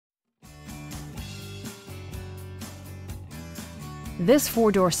This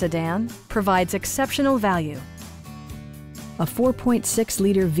four-door sedan provides exceptional value. A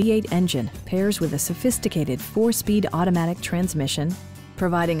 4.6-liter V8 engine pairs with a sophisticated four-speed automatic transmission,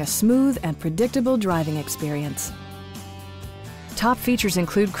 providing a smooth and predictable driving experience. Top features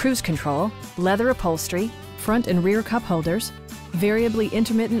include cruise control, leather upholstery, front and rear cup holders, variably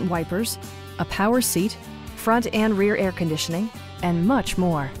intermittent wipers, a power seat, front and rear air conditioning, and much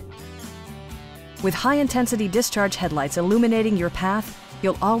more. With high-intensity discharge headlights illuminating your path,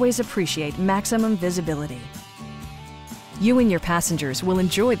 you'll always appreciate maximum visibility. You and your passengers will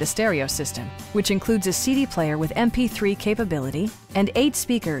enjoy the stereo system, which includes a CD player with MP3 capability and 8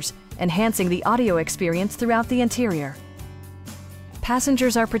 speakers, enhancing the audio experience throughout the interior.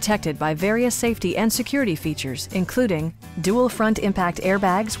 Passengers are protected by various safety and security features, including dual front impact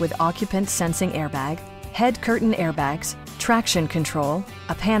airbags with occupant sensing airbag, head curtain airbags, traction control,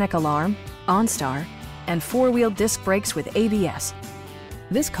 a panic alarm, OnStar, and four-wheel disc brakes with ABS.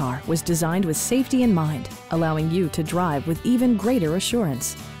 This car was designed with safety in mind, allowing you to drive with even greater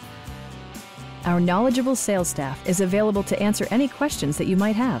assurance. Our knowledgeable sales staff is available to answer any questions that you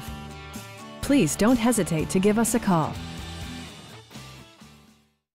might have. Please don't hesitate to give us a call.